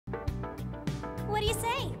What do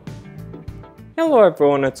you say? Hello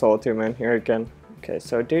everyone, it's Saltyman here again. Okay,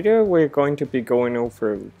 so today we're going to be going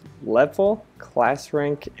over level, class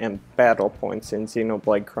rank, and battle points in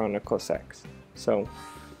Xenoblade Chronicles X. So,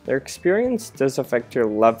 their experience does affect your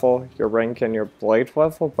level, your rank, and your blade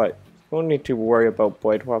level, but you don't need to worry about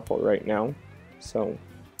blade level right now. So,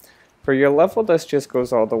 for your level, this just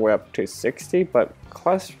goes all the way up to 60, but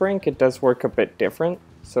class rank, it does work a bit different.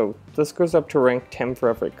 So, this goes up to rank 10 for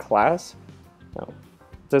every class. Now,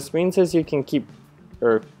 this means is you can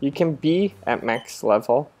be at max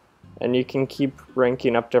level, and you can keep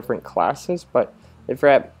ranking up different classes, but if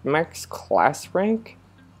you're at max class rank,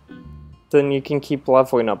 then you can keep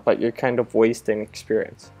leveling up, but you're kind of wasting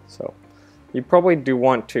experience. So you probably do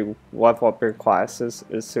want to level up your classes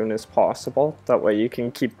as soon as possible, that way you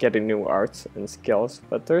can keep getting new arts and skills,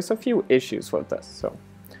 but there's a few issues with this. So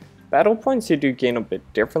battle points you do gain a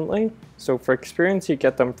bit differently. So for experience you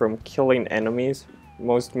get them from killing enemies,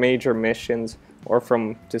 most major missions, or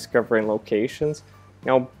from discovering locations.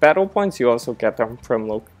 Now battle points you also get them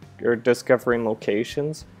from discovering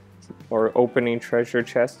locations, or opening treasure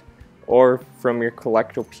chests, or from your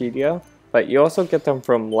Collectopedia, but you also get them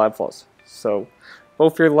from levels. So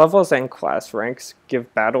both your levels and class ranks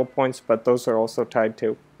give battle points, but those are also tied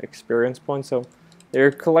to experience points. So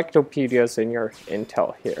your Collectopedias in your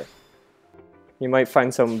intel here. You might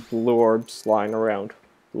find some blue orbs lying around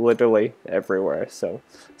literally everywhere. So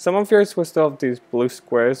some of yours will still have these blue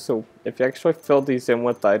squares, so if you actually fill these in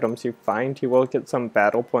with the items you find, you will get some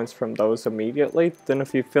battle points from those immediately. Then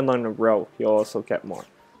if you fill in a row, you'll also get more.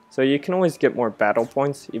 So you can always get more battle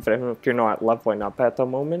points even if you're not leveling up at the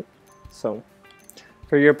moment. So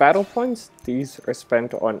for your battle points, these are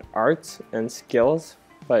spent on arts and skills,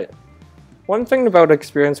 but one thing about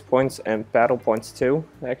experience points and battle points too,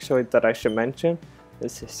 actually, that I should mention,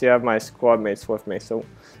 is see I have my squad mates with me. So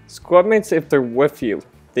squad mates, if they're with you,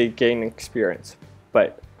 they gain experience,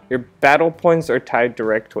 but your battle points are tied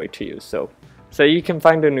directly to you. So you can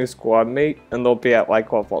find a new squad mate and they'll be at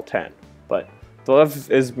like level 10, but they'll have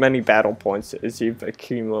as many battle points as you've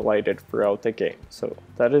accumulated throughout the game. So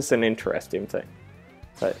that is an interesting thing.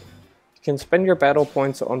 But you can spend your battle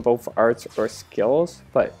points on both arts or skills,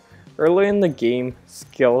 but early in the game,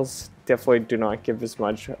 skills definitely do not give as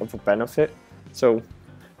much of a benefit. So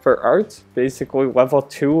for arts, basically level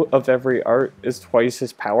 2 of every art is twice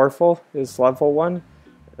as powerful as level 1,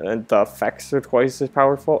 and the effects are twice as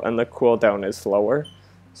powerful, and the cooldown is lower.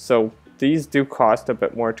 So these do cost a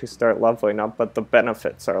bit more to start leveling up, but the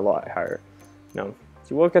benefits are a lot higher. Now,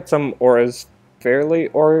 you will get some auras fairly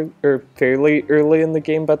early in the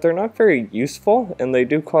game, but they're not very useful, and they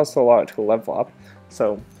do cost a lot to level up.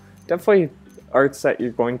 So definitely arts that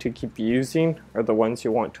you're going to keep using are the ones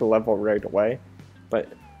you want to level right away, but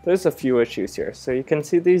there's a few issues here. So you can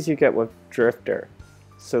see these you get with Drifter,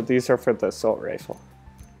 so these are for the assault rifle.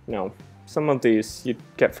 Now some of these you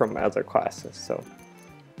get from other classes, so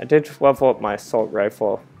I did level up my assault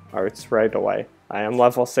rifle arts right away. I am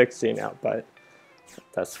level 60 now, but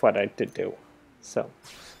that's what I did do. So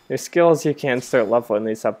your skills, you can start leveling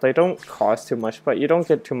these up. They don't cost too much, but you don't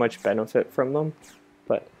get too much benefit from them.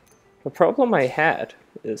 But the problem I had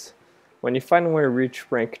is when you finally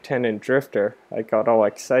reach rank 10 in Drifter, I got all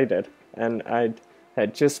excited, and I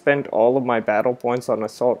had just spent all of my battle points on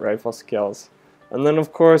assault rifle skills. And then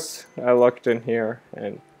of course I looked in here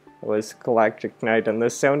and it was Galactic Knight, and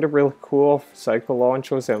this sounded really cool, Cycle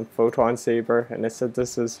Launchers and Photon Saber, and it said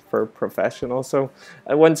this is for professionals, so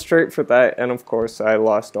I went straight for that, and of course I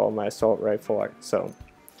lost all my assault rifle art. So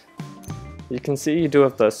you can see you do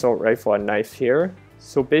have the assault rifle and knife here.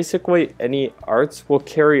 So basically any arts will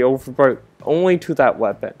carry over, but only to that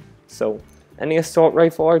weapon. So any assault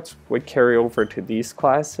rifle arts would carry over to these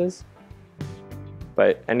classes,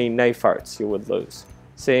 but any knife arts you would lose.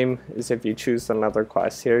 Same as if you choose another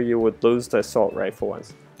class here, you would lose the assault rifle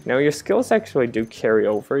ones. Now your skills actually do carry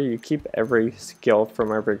over, you keep every skill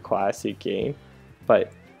from every class you gain,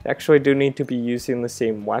 but you actually do need to be using the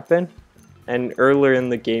same weapon, and earlier in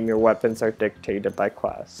the game your weapons are dictated by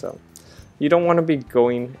class. So you don't want to be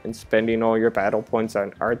going and spending all your battle points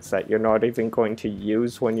on arts that you're not even going to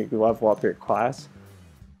use when you level up your class.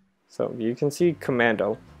 So you can see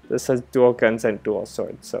Commando, this has dual guns and dual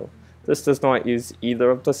swords, so this does not use either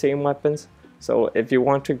of the same weapons. So if you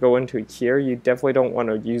want to go into here, you definitely don't want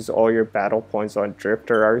to use all your battle points on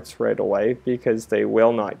Drifter arts right away, because they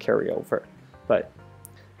will not carry over. But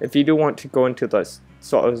if you do want to go into the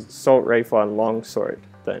assault rifle and longsword,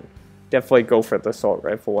 then definitely go for the assault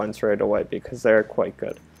rifle ones right away, because they're quite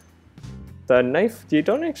good. The knife, you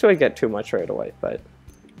don't actually get too much right away, but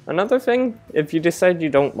another thing, if you decide you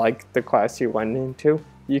don't like the class you went into,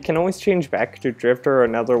 you can always change back to Drifter or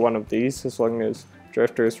another one of these as long as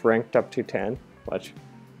Drifter is ranked up to 10, which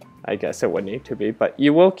I guess it would need to be, but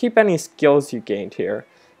you will keep any skills you gained here.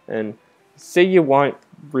 And say you want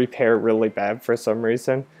Repair really bad for some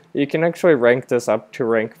reason, you can actually rank this up to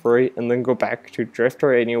rank 3 and then go back to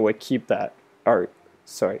Drifter and you would keep that.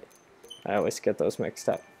 Sorry, I always get those mixed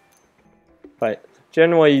up. But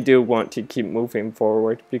generally you do want to keep moving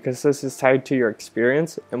forward because this is tied to your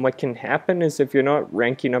experience, and what can happen is if you're not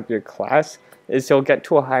ranking up your class is you'll get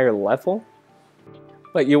to a higher level,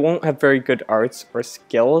 but you won't have very good arts or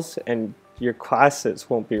skills and your classes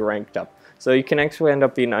won't be ranked up. So you can actually end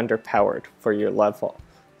up being underpowered for your level.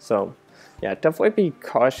 So yeah, definitely be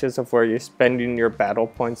cautious of where you're spending your battle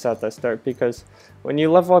points at the start, because when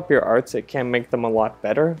you level up your arts it can make them a lot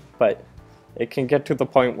better, but it can get to the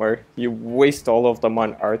point where you waste all of them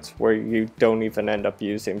on arts where you don't even end up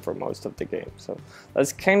using for most of the game. So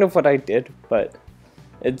that's kind of what I did, but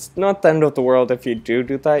it's not the end of the world if you do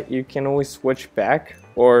that. You can always switch back,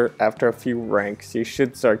 or after a few ranks you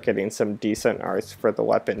should start getting some decent arts for the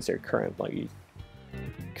weapons you're currently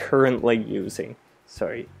using.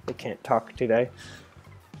 Sorry, I can't talk today.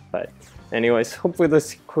 But anyways, hopefully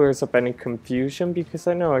this clears up any confusion, because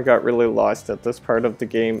I know I got really lost at this part of the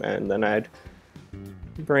game, and then I'd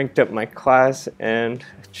ranked up my class and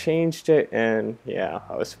changed it, and yeah,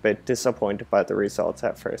 I was a bit disappointed by the results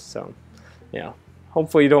at first. So yeah,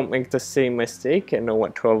 hopefully you don't make the same mistake and know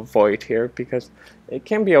what to avoid here, because it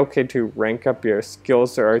can be okay to rank up your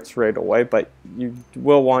skills or arts right away, but you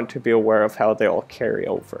will want to be aware of how they all carry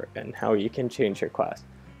over and how you can change your class.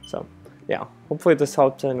 So yeah, hopefully this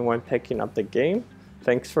helped anyone picking up the game.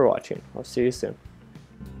 Thanks for watching. I'll see you soon.